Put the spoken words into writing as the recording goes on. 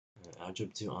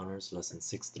Algebra 2 Honors, Lesson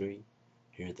 6.3.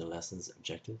 Here are the lesson's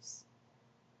objectives.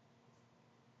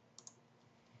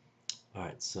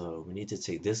 Alright, so we need to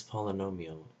take this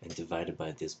polynomial and divide it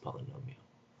by this polynomial.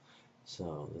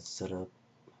 So let's set up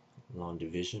long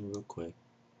division real quick.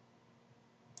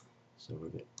 So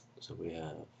we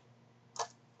have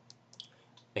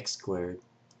x squared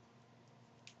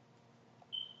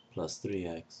plus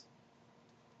 3x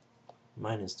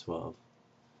minus 12,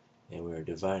 and we're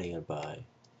dividing it by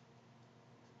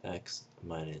x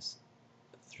minus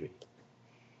 3.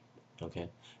 Okay,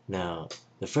 now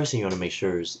the first thing you want to make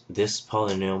sure is this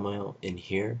polynomial in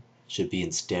here should be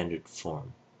in standard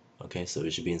form. Okay, so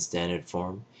it should be in standard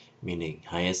form, meaning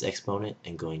highest exponent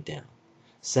and going down.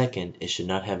 Second, it should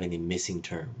not have any missing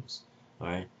terms.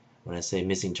 Alright, when I say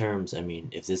missing terms, I mean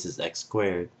if this is x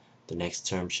squared, the next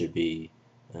term should be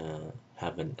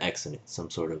have an x in it, some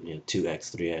sort of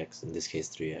 2x, 3x, in this case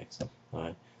 3x.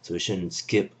 Alright, so we shouldn't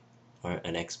skip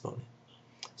an exponent.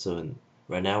 So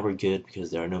right now we're good because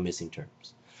there are no missing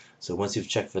terms. So once you've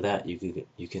checked for that,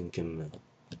 you can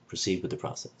proceed with the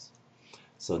process.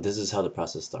 So this is how the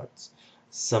process starts.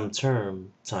 Some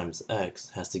term times x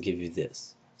has to give you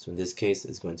this. So in this case,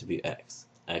 it's going to be x.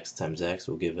 X times x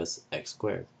will give us x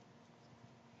squared.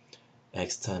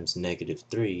 X times negative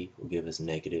 3 will give us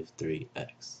negative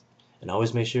 3x. And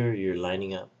always make sure you're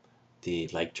lining up the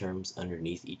like terms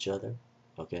underneath each other.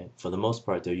 Okay. For the most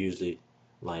part, they'll usually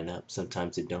line up.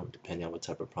 Sometimes they don't, depending on what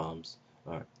type of problems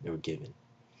they were given.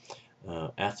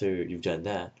 After you've done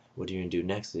that, what you're going to do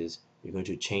next is you're going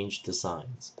to change the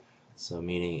signs. So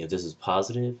meaning if this is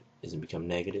positive, it's going to become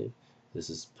negative. This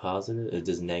is positive, if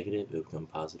this is negative, it will become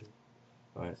positive.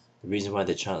 Alright. The reason why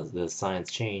the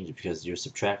signs change is because you're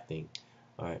subtracting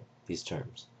these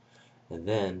terms. And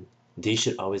then these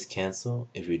should always cancel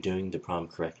if you're doing the problem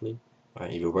correctly.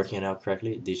 Alright, if you're working it out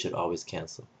correctly, these should always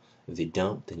cancel. If they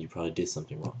don't, then you probably did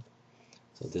something wrong.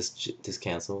 So this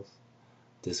cancels.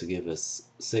 This will give us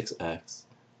 6x.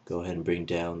 Go ahead and bring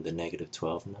down the negative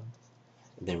 12 now.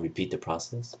 And then repeat the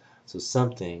process. So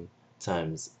something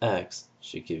times x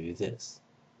should give you this.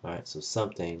 Alright, so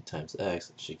something times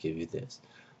x should give you this.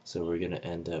 So we're going to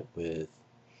end up with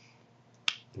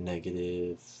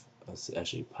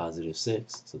actually positive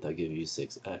 6. So that'll give you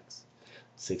 6x.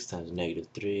 6 times negative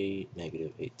 3,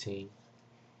 negative 18.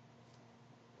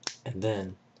 And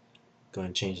then go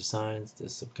and change the signs.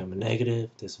 This will become a negative,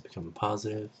 this will become a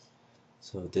positive.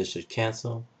 So this should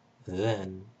cancel. And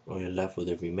then we're left with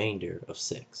a remainder of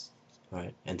 6.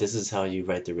 Alright, and this is how you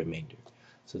write the remainder.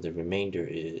 So the remainder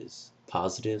is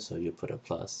positive, so you put a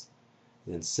plus.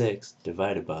 Then 6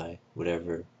 divided by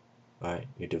whatever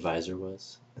your divisor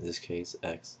was. In this case,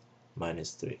 x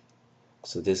minus 3.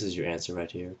 So this is your answer right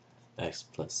here. X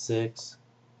plus 6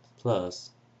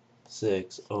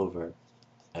 over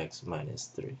x minus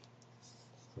 3.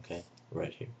 Okay,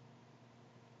 right here.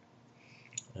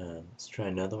 Let's try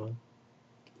another one.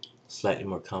 Slightly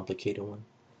more complicated one.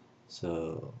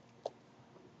 So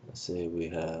let's say we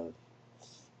have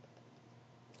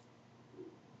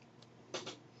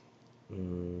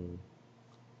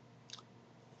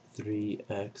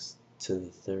 3x to the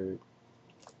third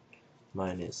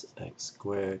minus x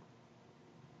squared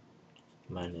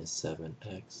minus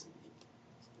 7x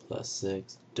plus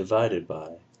 6 divided by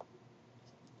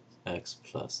x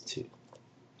plus 2.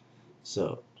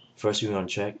 So first we want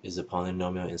to check, is the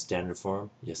polynomial in standard form?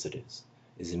 Yes, it is.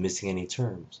 Is it missing any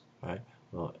terms? Alright,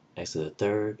 well, x to the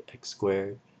third, x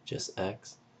squared, just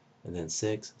x, and then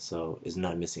 6, so it's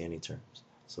not missing any terms.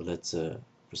 So let's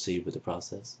proceed with the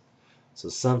process. So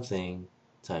something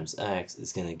times x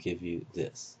is going to give you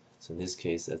this. So in this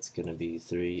case, that's going to be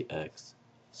 3x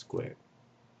squared.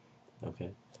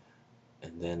 Okay,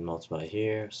 and then multiply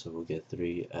here, so we'll get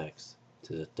 3x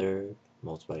to the third,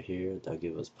 multiply here, that'll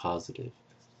give us positive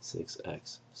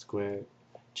 6x squared.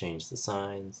 Change the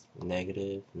signs,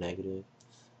 negative, negative.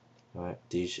 Alright,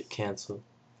 these should cancel.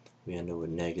 We end up with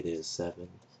negative 7x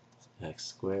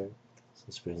squared. So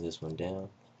let's bring this one down,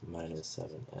 minus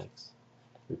 7x.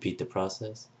 Repeat the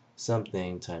process.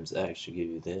 Something times x should give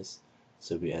you this.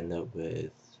 So we end up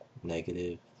with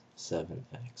negative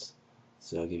 7x.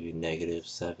 So I'll give you negative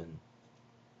 7x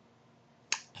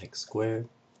squared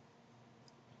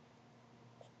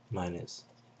minus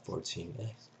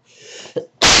 14x.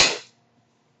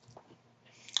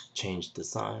 Change the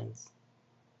signs.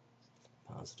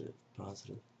 Positive,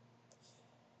 positive.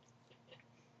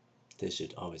 This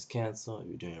should always cancel if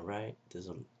you're doing it right. This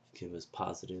will give us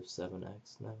positive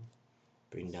 7x now.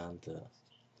 Bring down the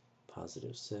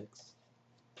positive 6.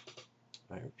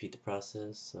 Alright, repeat the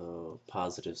process. So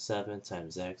positive 7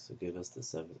 times x will give us the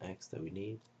 7x that we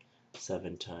need.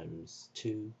 7 times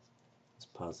 2 is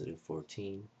positive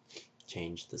 14.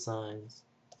 Change the signs.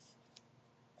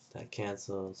 That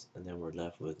cancels, and then we're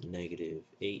left with negative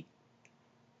 8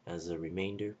 as a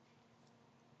remainder.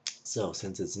 So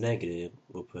since it's negative,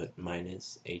 we'll put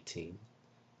minus 18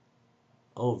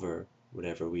 over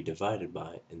whatever we divided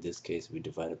by. In this case, we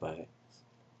divided by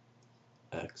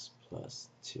x plus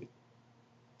 2.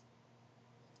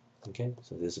 Okay,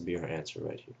 so this will be our answer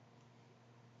right here.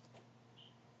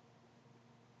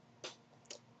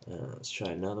 Let's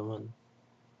try another one.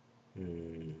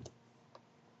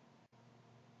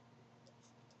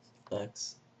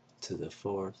 X to the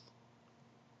 4th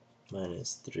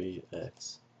minus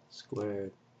 3x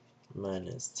squared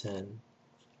minus 10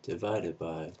 divided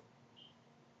by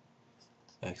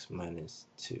x minus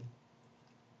 2.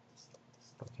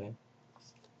 Okay,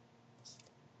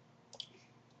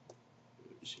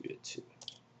 we should be at 2.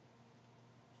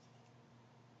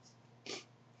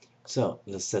 So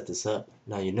let's set this up.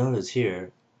 Now you notice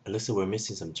here, it looks like we're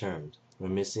missing some terms. We're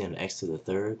missing an x to the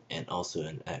 3rd and also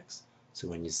an x. So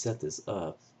when you set this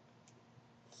up,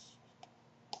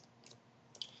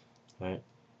 right,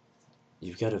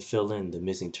 you've got to fill in the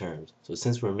missing terms. So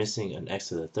since we're missing an x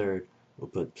to the 3rd, we'll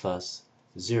put plus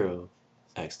 0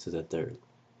 x to the 3rd.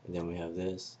 And then we have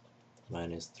this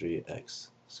minus 3x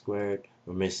squared.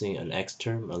 We're missing an x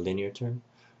term, a linear term.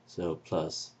 So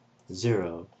plus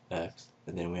 0 x,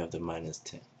 and then we have the minus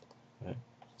 10. Right?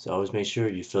 So always make sure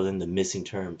you fill in the missing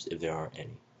terms if there are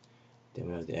any. Then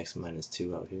we have the x minus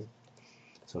 2 out here.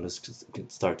 So let's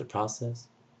start the process.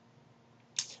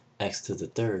 X to the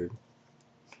 3rd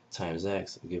times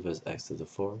x will give us x to the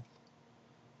 4th.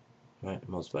 Right,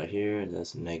 multiply here,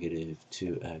 that's negative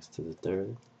 2x to the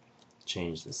 3rd.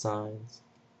 Change the signs.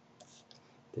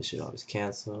 They should always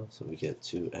cancel, so we get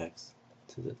 2x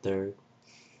to the 3rd.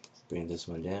 Bring this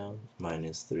one down,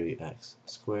 minus 3x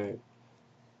squared.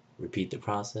 Repeat the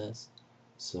process.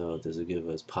 So this will give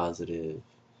us positive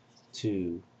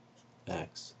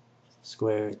 2x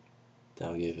squared.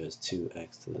 That will give us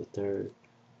 2x to the 3rd.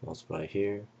 Multiply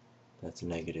here, that's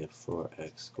negative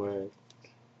 4x squared.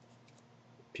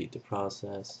 Repeat the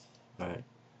process. Alright,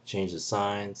 change the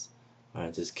signs.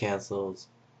 Alright, this cancels.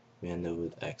 We end up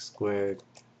with x squared.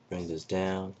 Bring this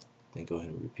down, then go ahead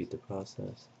and repeat the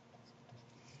process.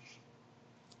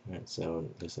 Alright, so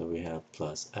it looks like we have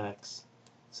plus x.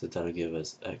 So that'll give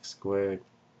us x squared.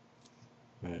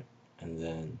 Right, and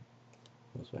then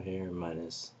what's right here?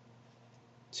 Minus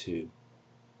 2x.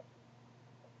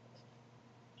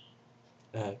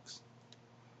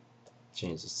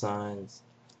 Change the signs.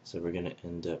 So we're going to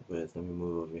end up with, let me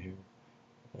move over here.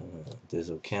 This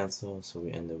will cancel, so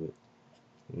we end up with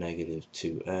negative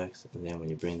 2x. And then when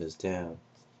you bring this down,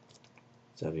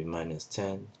 that'll be minus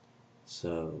 10.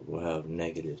 So we'll have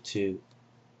negative 2.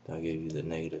 That'll give you the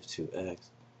negative 2x.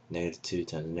 Negative 2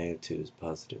 times negative 2 is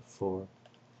positive 4.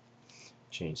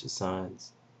 Change the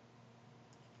signs.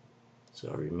 So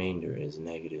our remainder is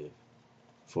negative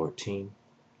 14.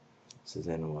 So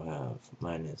then we'll have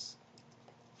minus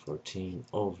 14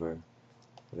 over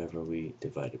whatever we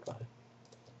divided by.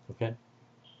 Okay?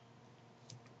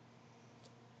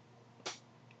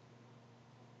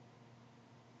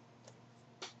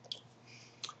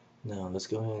 Now let's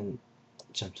go ahead and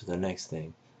jump to the next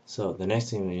thing. So the next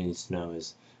thing we need to know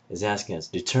is asking us,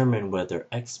 determine whether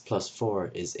x plus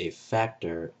 4 is a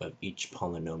factor of each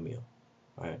polynomial.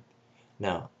 Alright?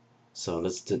 Now, so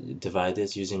let's divide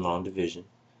this using long division.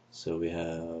 So we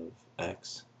have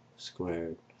x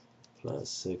squared plus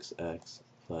 6x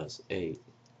plus 8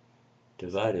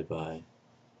 divided by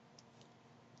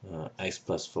x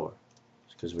plus 4,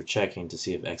 because we're checking to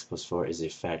see if x plus 4 is a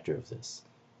factor of this.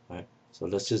 Alright, so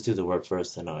let's just do the work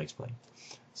first, then I'll explain.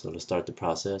 So let's start the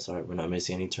process. Alright, we're not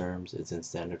missing any terms, it's in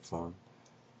standard form.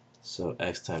 So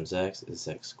x times x is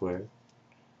x squared.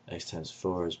 X times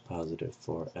 4 is positive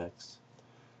 4x.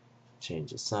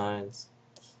 Change the signs.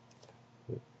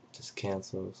 This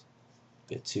cancels.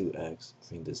 Get 2x.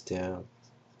 Bring this down.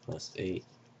 Plus 8.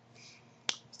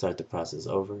 Start the process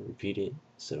over. Repeat it.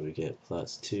 So we get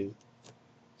plus 2.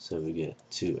 So we get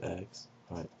 2x.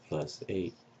 Alright, plus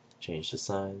 8. Change the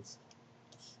signs.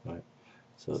 Alright.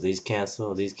 So these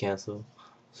cancel. These cancel.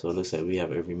 So it looks like we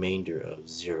have a remainder of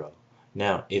 0.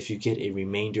 Now, if you get a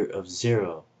remainder of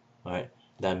 0, alright,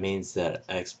 that means that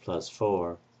x plus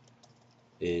 4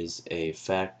 is a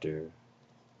factor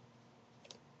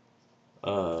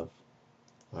of,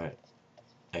 alright,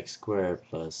 x squared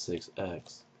plus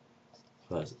 6x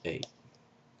plus 8.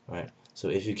 Alright, so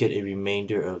if you get a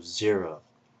remainder of 0,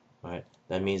 alright,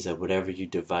 that means that whatever you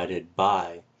divided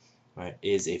by, right,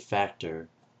 is a factor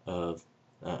of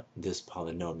this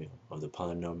polynomial, of the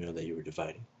polynomial that you were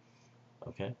dividing.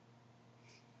 Okay?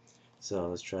 So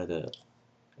let's try the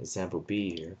example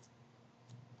B here.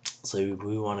 So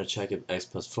we want to check if x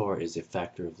plus 4 is a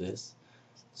factor of this.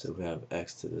 So we have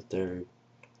x to the third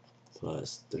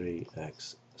plus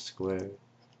 3x squared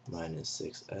minus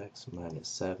 6x minus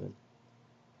 7.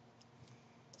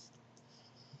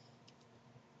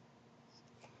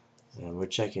 And we're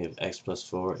checking if x plus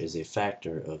 4 is a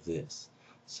factor of this.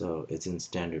 So it's in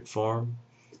standard form.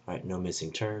 Alright, no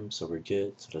missing terms, so we're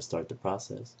good. So let's start the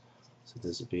process. So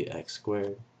this would be x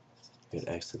squared. Get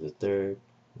x to the third,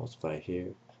 multiply here.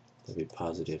 That'll be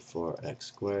positive 4x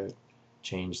squared.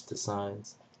 Change the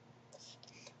signs.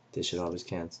 This should always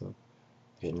cancel.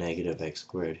 Get negative x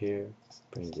squared here.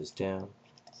 Bring this down.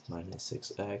 Minus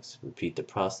 6x. Repeat the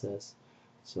process.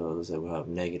 So it looks like we'll have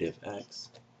negative x.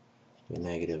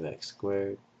 Negative x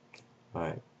squared.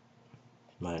 Alright.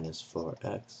 Minus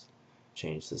 4x.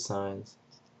 Change the signs.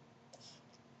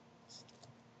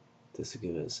 This will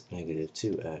give us negative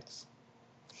 2x.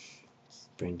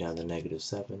 Bring down the negative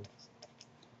 7.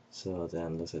 So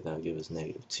then looks like that'll give us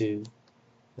negative 2.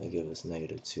 That'll give us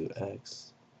negative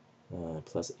 2x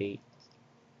plus 8.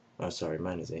 Oh, sorry,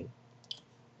 minus 8.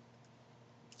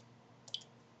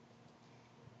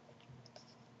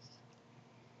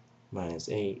 Minus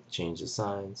 8. Change the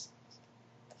signs.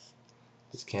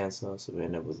 Just cancel. So we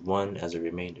end up with 1 as a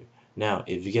remainder. Now,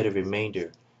 if you get a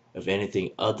remainder of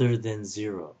anything other than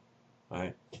 0,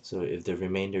 alright, so if the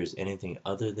remainder is anything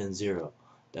other than 0,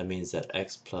 that means that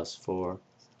x plus 4,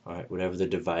 alright, whatever the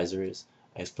divisor is,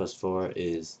 x plus 4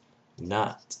 is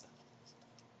not,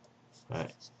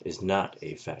 alright, is not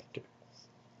a factor.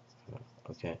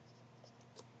 Okay,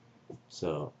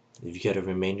 so if you get a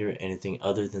remainder anything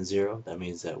other than 0, that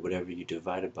means that whatever you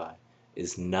divided by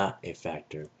is not a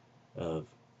factor of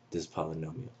this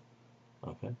polynomial.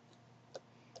 Okay.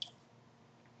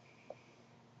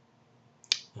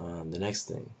 The next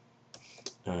thing,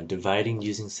 dividing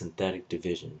using synthetic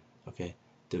division. Okay,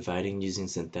 dividing using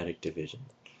synthetic division.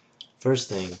 First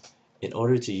thing, in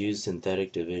order to use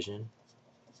synthetic division,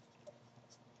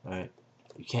 alright,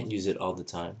 you can't use it all the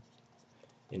time.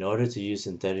 In order to use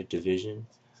synthetic division,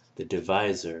 the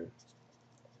divisor,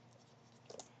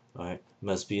 alright,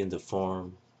 must be in the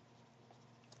form,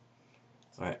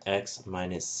 alright, x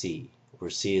minus c, where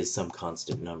c is some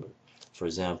constant number. For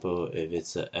example, if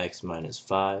it's a x minus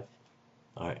 5,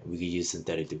 alright, we could use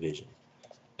synthetic division.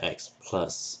 X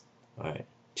plus, alright,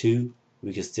 2,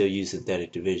 we could still use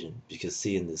synthetic division because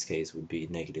c in this case would be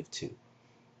negative 2.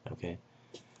 Okay.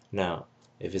 Now,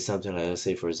 if it's something like, let's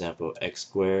say for example, x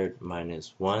squared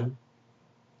minus 1,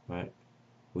 right?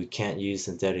 We can't use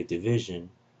synthetic division,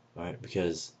 right?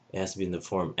 Because it has to be in the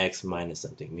form x minus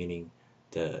something, meaning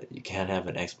you can't have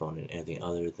an exponent anything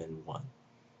other than 1.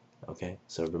 Okay,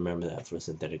 so remember that for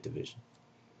synthetic division.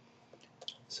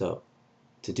 So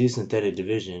to do synthetic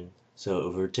division, so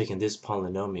if we're taking this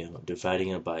polynomial, dividing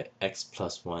it by x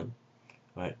plus 1,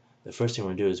 right? The first thing we're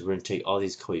going to do is we're going to take all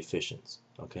these coefficients,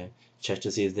 okay? Check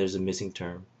to see if there's a missing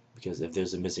term, because if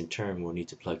there's a missing term, we'll need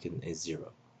to plug in a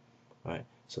 0. Alright,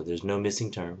 so there's no missing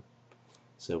term.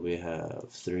 So we have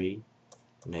 3,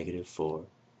 negative 4,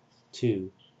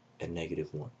 2, and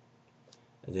negative 1.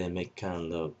 And then make kind of a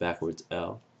little backwards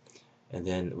L. And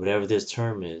then whatever this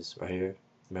term is right here,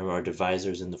 remember our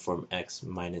divisor is in the form x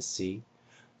minus c.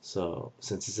 So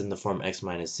since it's in the form x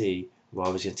minus c, we're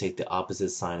always going to take the opposite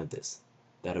sign of this.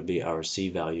 That'll be our c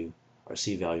value. Our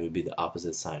c value would be the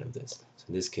opposite sign of this. So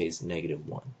in this case, negative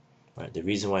 1. Right? The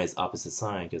reason why it's opposite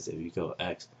sign, because if you go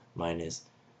x minus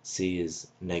c is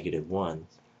negative 1,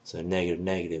 so negative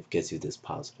negative gets you this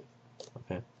positive.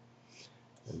 Okay?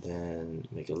 And then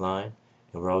make a line,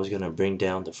 and we're always going to bring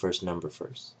down the first number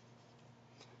first.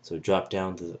 So drop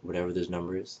down to whatever this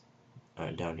number is,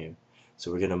 alright, down here.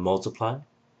 So we're going to multiply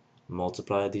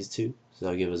these two, so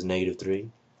that'll give us negative 3,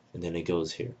 and then it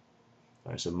goes here.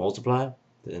 Alright, so multiply,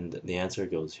 then the answer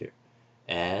goes here.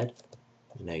 Add,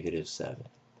 negative 7.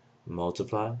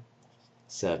 Multiply,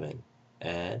 7.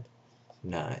 Add,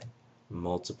 9.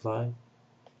 Multiply,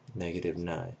 negative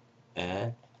 9.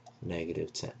 Add,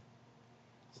 negative 10.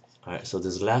 Alright, so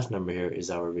this last number here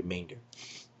is our remainder.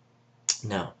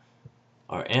 Now,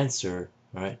 our answer,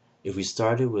 right, if we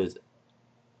started with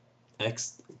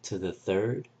x to the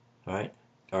third, right,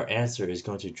 our answer is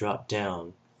going to drop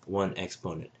down one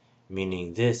exponent,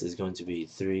 meaning this is going to be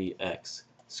 3x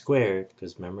squared,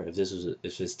 because remember, if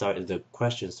the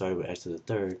question started with x to the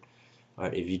third,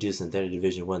 alright, if you do synthetic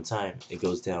division one time, it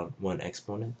goes down one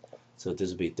exponent, so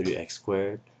this will be 3x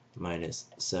squared minus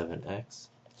 7x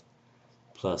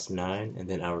plus 9, and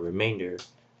then our remainder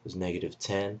was negative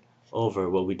 10 over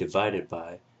what we divided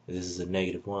by. This is a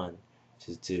negative 1,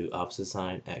 to do opposite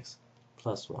sign x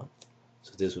plus 1.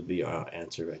 So this would be our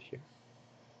answer right here.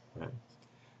 Right?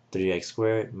 3x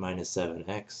squared minus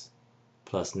 7x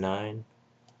plus 9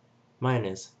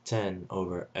 minus 10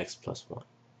 over x plus 1.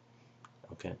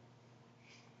 Okay.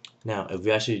 Now, if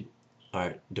we actually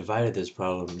divided this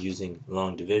problem using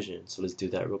long division, so let's do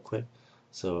that real quick.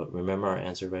 So remember our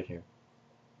answer right here.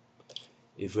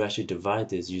 If we actually divide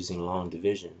this using long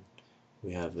division,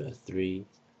 we have 3x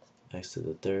to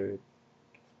the third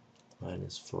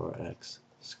minus 4x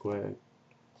squared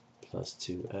plus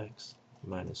 2x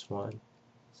minus 1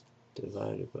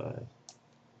 divided by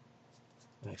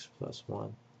x plus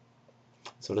 1.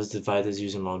 So let's divide this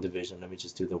using long division. Let me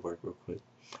just do the work real quick.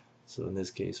 So in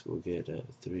this case, we'll get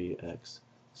 3x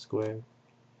squared.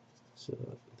 So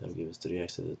that'll give us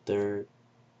 3x to the third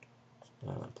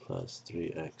plus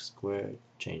 3x squared.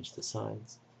 Change the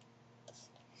signs.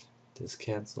 This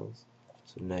cancels.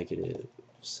 So negative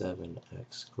 7x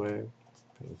squared.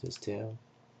 Bring this down.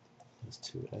 That's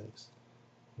 2x.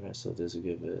 Alright, so this will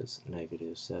give us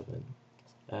negative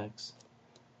 7x.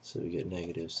 So we get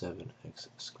negative 7x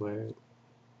squared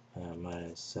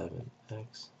minus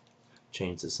 7x.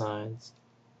 Change the signs.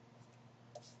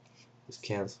 This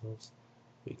cancels.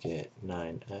 We get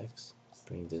 9x.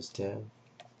 Bring this down.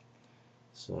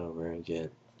 So we're going to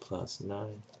get plus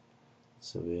 9.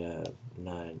 So we have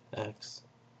 9x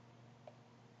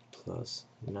plus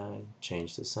 9.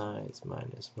 Change the signs.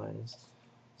 Minus, minus.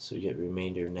 So we get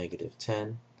remainder negative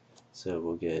 10. So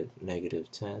we'll get negative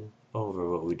 10 over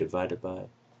what we divided by,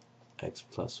 x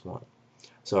plus 1.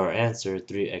 So our answer,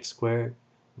 3x squared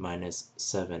minus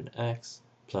 7x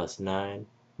plus 9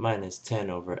 minus 10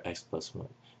 over x plus 1.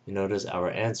 You notice our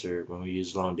answer when we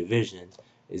use long division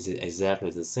is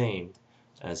exactly the same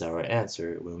as our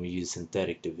answer when we use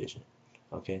synthetic division.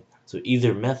 Okay, so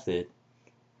either method,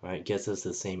 right, gets us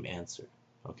the same answer.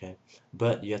 Okay,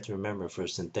 but you have to remember, for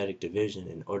synthetic division,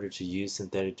 in order to use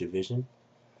synthetic division,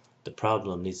 the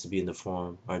problem needs to be in the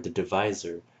form, or the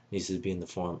divisor needs to be in the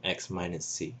form x minus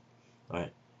c.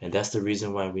 Alright, and that's the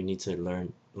reason why we need to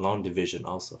learn long division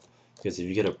also. Because if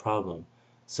you get a problem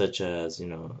such as,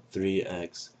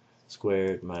 3x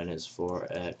squared minus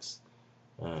 4x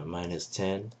minus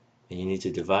 10, and you need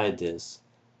to divide this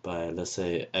by, let's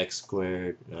say, x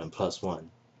squared plus 1,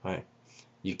 right?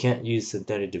 You can't use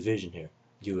synthetic division here.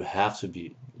 You would have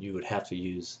to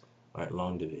use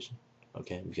long division,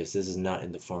 okay? Because this is not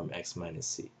in the form x minus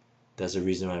c. That's the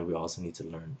reason why we also need to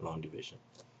learn long division,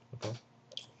 okay?